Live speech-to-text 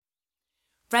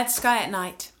Red Sky at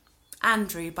Night,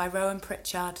 Andrew by Rowan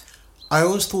Pritchard. I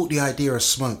always thought the idea of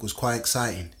smoke was quite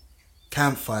exciting.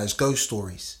 Campfires, ghost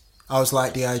stories. I always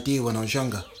liked the idea when I was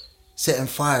younger. Setting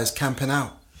fires, camping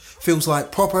out. Feels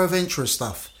like proper adventurous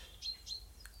stuff.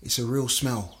 It's a real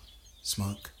smell,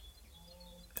 smoke.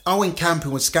 I went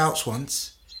camping with scouts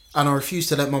once, and I refused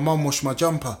to let my mum wash my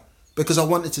jumper because I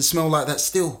wanted to smell like that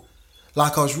still,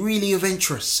 like I was really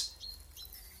adventurous.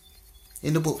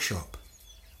 In the bookshop,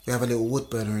 we have a little wood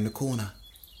burner in the corner.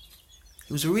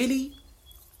 It was a really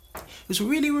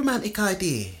romantic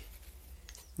idea.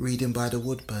 Reading by the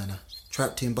wood burner,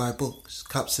 trapped in by books,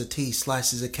 cups of tea,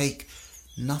 slices of cake,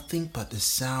 nothing but the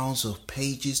sounds of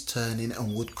pages turning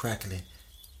and wood crackling.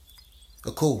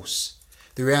 Of course,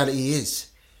 the reality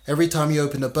is, every time you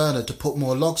open the burner to put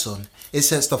more logs on, it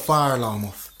sets the fire alarm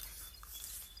off.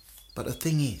 But the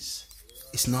thing is,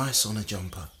 it's nice on a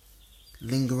jumper.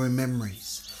 Lingering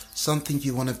memories, something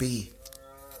you want to be.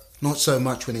 Not so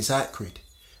much when it's acrid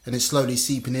and it's slowly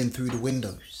seeping in through the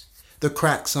windows, the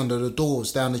cracks under the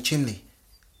doors, down the chimney.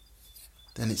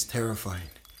 Then it's terrifying.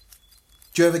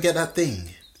 Do you ever get that thing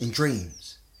in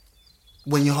dreams?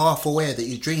 When you're half aware that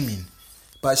you're dreaming,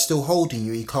 but it's still holding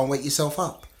you and you can't wake yourself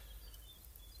up?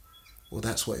 Well,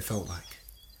 that's what it felt like.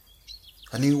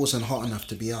 I knew it wasn't hot enough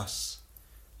to be us.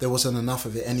 There wasn't enough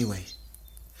of it anyway.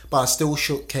 But I still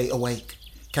shook Kate awake,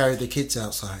 carried the kids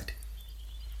outside.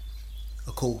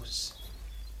 Of course,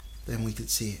 then we could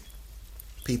see it.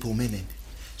 People milling,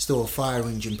 still a fire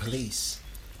engine, police.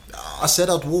 I said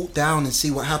I'd walk down and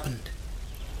see what happened.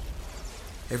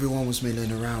 Everyone was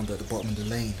milling around at the bottom of the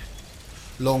lane.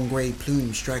 Long grey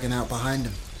plumes dragging out behind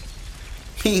them.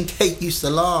 Me and Kate used to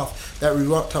laugh that we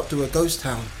rocked up to a ghost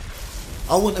town.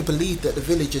 I wouldn't have believed that the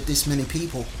village had this many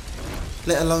people,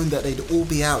 let alone that they'd all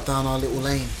be out down our little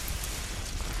lane.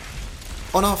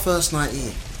 On our first night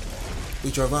here, we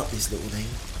drove up this little lane.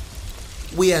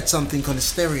 We had something on the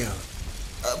stereo.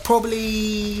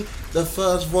 Probably the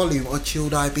first volume of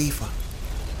Chilled Ibiza.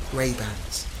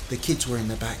 Ray-Bans. The kids were in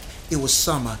the back. It was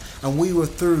summer and we were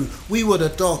through. We were the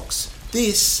dogs.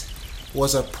 This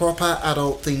was a proper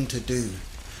adult thing to do.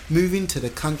 Moving to the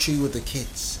country with the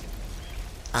kids.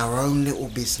 Our own little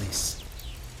business.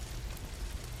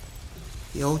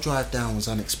 The old drive down was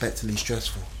unexpectedly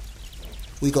stressful.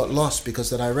 We got lost because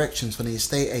the directions from the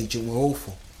estate agent were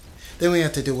awful. Then we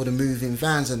had to deal with the moving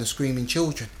vans and the screaming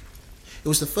children. It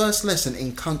was the first lesson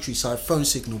in countryside phone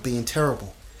signal being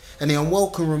terrible, and the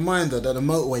unwelcome reminder that the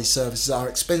motorway services are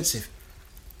expensive.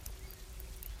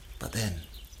 But then,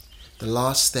 the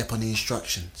last step on the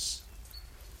instructions.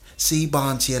 See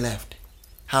barn to your left,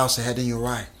 house ahead on your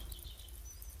right.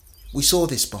 We saw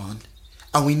this barn,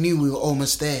 and we knew we were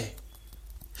almost there.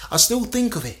 I still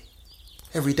think of it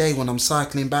every day when I'm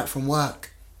cycling back from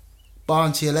work.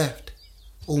 Barn to your left,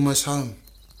 almost home.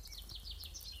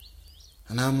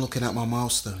 And now I'm looking at my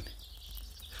milestone.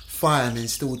 Firemen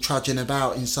still trudging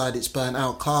about inside its burnt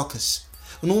out carcass.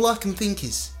 And all I can think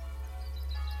is,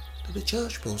 do the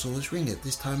church bells always ring at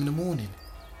this time in the morning?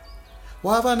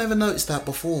 Why have I never noticed that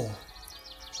before?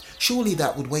 Surely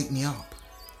that would wake me up.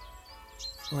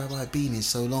 Or have I been here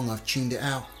so long I've tuned it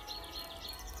out?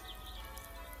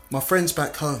 My friends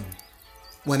back home,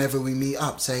 whenever we meet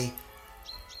up, say,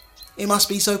 it must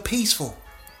be so peaceful.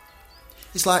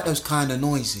 It's like those kind of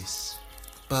noises.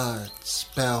 Birds,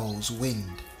 bells,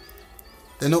 wind.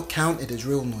 They're not counted as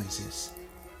real noises.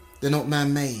 They're not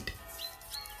man-made,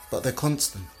 but they're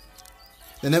constant.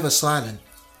 They're never silent.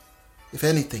 If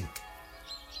anything,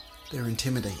 they're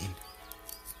intimidating.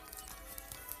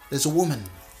 There's a woman.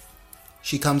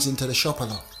 She comes into the shop a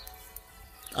lot.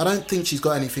 I don't think she's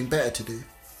got anything better to do.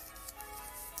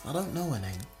 I don't know her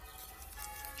name.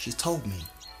 She's told me,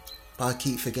 but I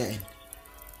keep forgetting.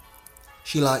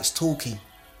 She likes talking.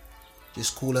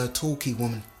 Just call her Talkie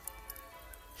Woman.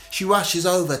 She rushes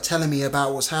over telling me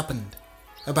about what's happened,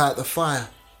 about the fire.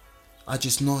 I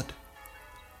just nod.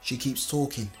 She keeps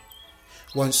talking,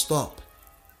 won't stop.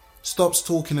 Stops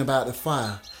talking about the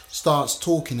fire, starts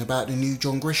talking about the new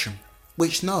John Grisham,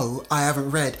 which no, I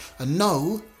haven't read, and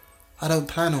no, I don't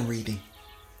plan on reading.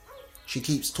 She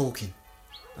keeps talking.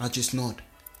 I just nod,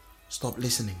 stop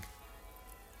listening.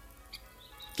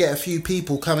 Get a few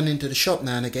people coming into the shop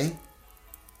now and again.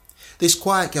 This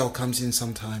quiet girl comes in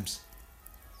sometimes.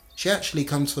 She actually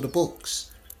comes for the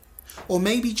books. Or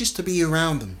maybe just to be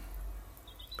around them.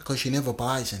 Because she never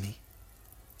buys any.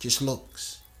 Just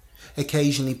looks.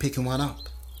 Occasionally picking one up.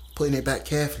 Putting it back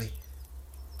carefully.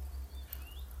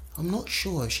 I'm not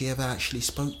sure if she ever actually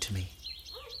spoke to me.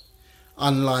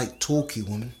 Unlike Talkie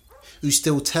Woman, who's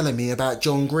still telling me about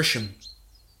John Grisham.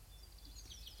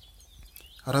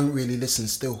 I don't really listen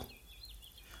still.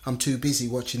 I'm too busy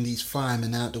watching these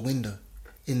firemen out the window,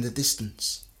 in the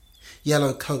distance.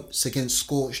 Yellow coats against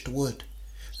scorched wood,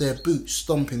 their boots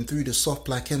stomping through the soft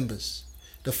black embers,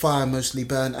 the fire mostly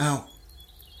burnt out.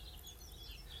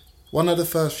 One of the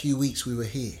first few weeks we were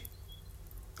here,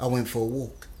 I went for a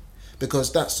walk,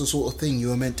 because that's the sort of thing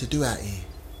you are meant to do out here.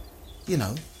 You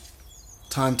know,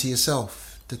 time to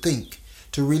yourself, to think,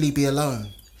 to really be alone,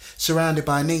 surrounded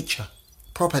by nature,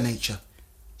 proper nature.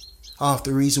 Half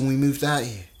the reason we moved out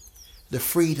here, the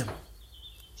freedom.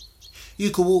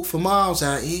 You could walk for miles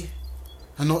out here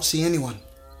and not see anyone.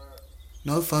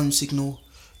 No phone signal,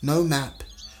 no map,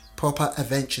 proper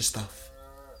adventure stuff.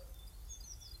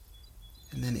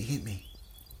 And then it hit me.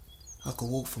 I could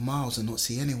walk for miles and not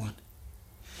see anyone.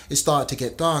 It started to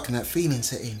get dark and that feeling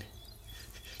set in.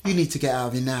 You need to get out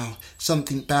of here now.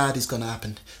 Something bad is going to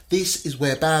happen. This is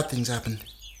where bad things happen.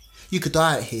 You could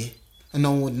die out here and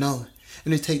no one would know.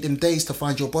 And it'd take them days to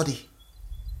find your body.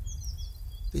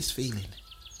 This feeling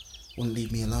wouldn't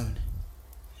leave me alone.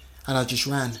 And I just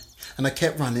ran. And I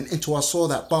kept running until I saw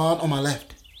that barn on my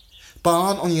left.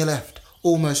 Barn on your left.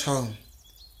 Almost home.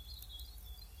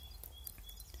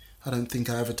 I don't think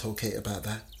I ever told Kate about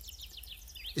that.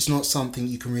 It's not something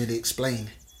you can really explain.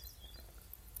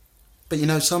 But you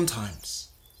know, sometimes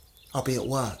I'll be at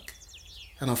work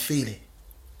and I'll feel it.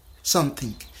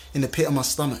 Something in the pit of my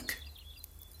stomach.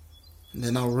 And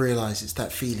then I'll realise it's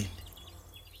that feeling.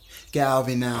 Get out of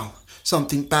here now.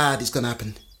 Something bad is going to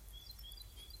happen.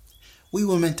 We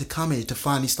were meant to come here to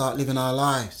finally start living our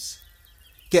lives.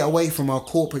 Get away from our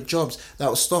corporate jobs that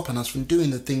were stopping us from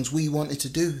doing the things we wanted to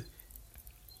do.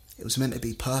 It was meant to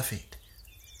be perfect.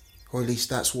 Or at least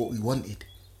that's what we wanted.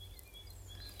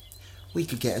 We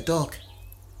could get a dog.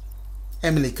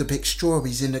 Emily could pick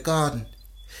strawberries in the garden.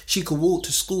 She could walk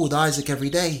to school with Isaac every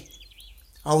day.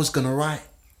 I was going to write.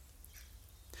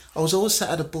 I was always sat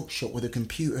at a bookshop with a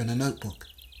computer and a notebook.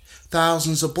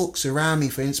 Thousands of books around me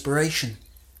for inspiration.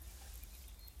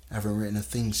 I haven't written a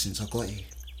thing since I got here.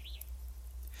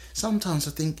 Sometimes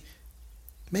I think,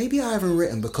 maybe I haven't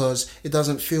written because it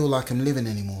doesn't feel like I'm living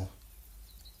anymore.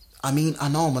 I mean, I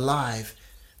know I'm alive,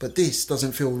 but this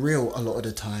doesn't feel real a lot of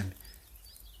the time.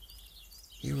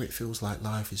 Here it feels like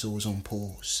life is always on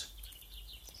pause.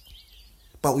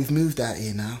 But we've moved out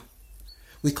here now.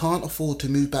 We can't afford to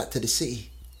move back to the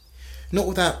city. Not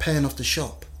without paying off the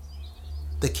shop.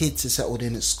 The kids are settled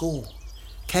in at school.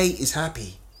 Kate is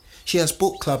happy. She has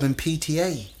book club and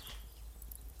PTA.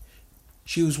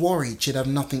 She was worried she'd have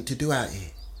nothing to do out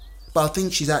here. But I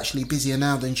think she's actually busier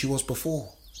now than she was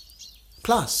before.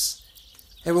 Plus,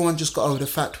 everyone just got over the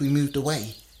fact we moved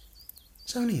away.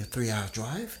 It's only a 3-hour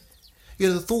drive.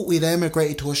 You'd have thought we'd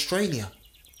emigrated to Australia.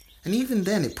 And even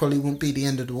then it probably wouldn't be the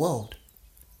end of the world.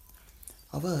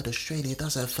 I've heard Australia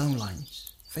does have phone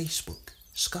lines, Facebook,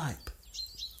 Skype.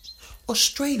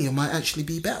 Australia might actually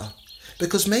be better,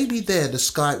 because maybe there the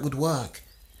Skype would work.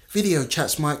 Video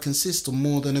chats might consist of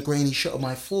more than a grainy shot of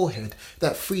my forehead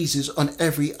that freezes on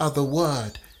every other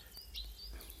word.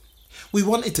 We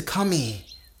wanted to come here.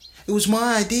 It was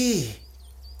my idea.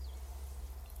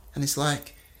 And it's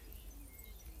like,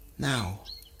 now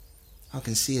I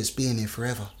can see us being here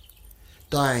forever,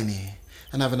 dying here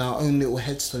and having our own little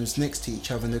headstones next to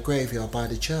each other in the graveyard by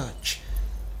the church.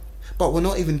 But we're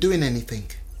not even doing anything.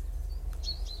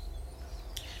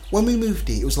 When we moved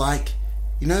here, it was like,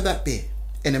 you know that bit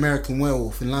in American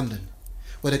Werewolf in London,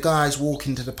 where the guys walk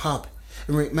into the pub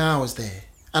and Rick Mauer's there,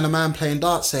 and a man playing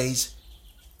darts says,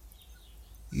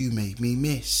 "You made me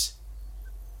miss."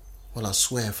 Well, I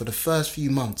swear, for the first few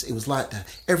months it was like that,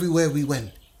 everywhere we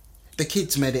went. The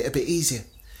kids made it a bit easier,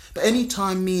 but any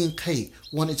time me and Kate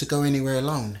wanted to go anywhere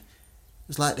alone, it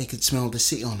was like they could smell the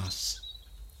city on us.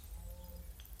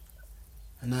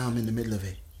 And now I'm in the middle of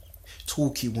it.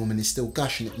 Talky woman is still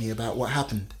gushing at me about what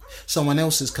happened. Someone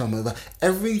else has come over.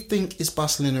 Everything is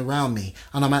bustling around me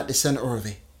and I'm at the centre of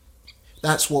it.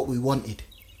 That's what we wanted.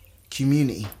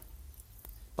 Community.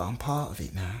 But I'm part of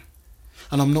it now.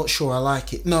 And I'm not sure I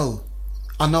like it. No,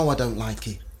 I know I don't like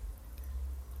it.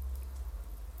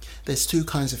 There's two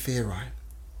kinds of fear, right?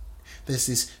 There's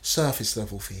this surface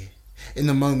level fear. In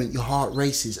the moment your heart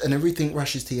races and everything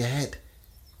rushes to your head.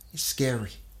 It's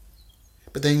scary.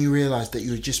 But then you realise that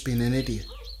you were just being an idiot.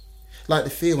 Like the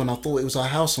fear when I thought it was our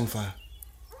house on fire.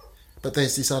 But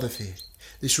there's this other fear.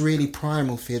 This really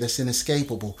primal fear that's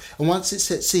inescapable. And once it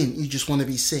sets in, you just want to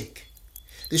be sick.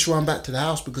 This run back to the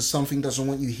house because something doesn't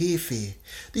want you here fear.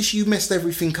 This you messed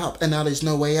everything up and now there's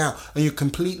no way out and you're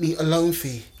completely alone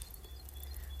fear.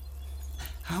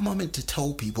 How am I meant to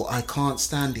tell people I can't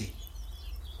stand it?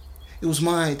 It was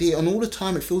my idea and all the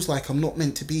time it feels like I'm not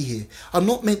meant to be here. I'm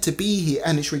not meant to be here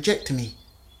and it's rejecting me.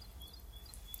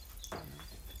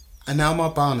 And now my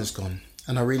barn has gone,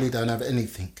 and I really don't have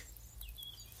anything.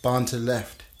 Barn to the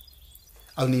left.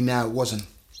 Only now it wasn't.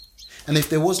 And if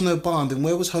there was no barn, then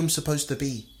where was home supposed to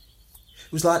be?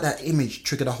 It was like that image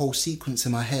triggered a whole sequence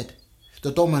in my head.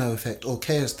 The domino effect or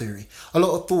chaos theory. A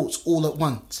lot of thoughts all at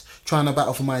once, trying to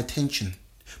battle for my attention,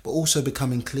 but also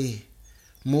becoming clear,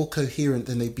 more coherent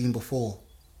than they've been before.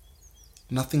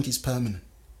 Nothing is permanent.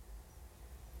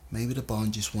 Maybe the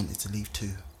barn just wanted to leave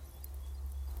too.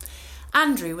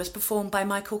 Andrew was performed by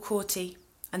Michael Corti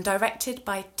and directed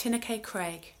by Tina K.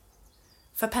 Craig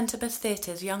for Pentabus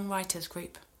Theatre's Young Writers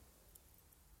Group.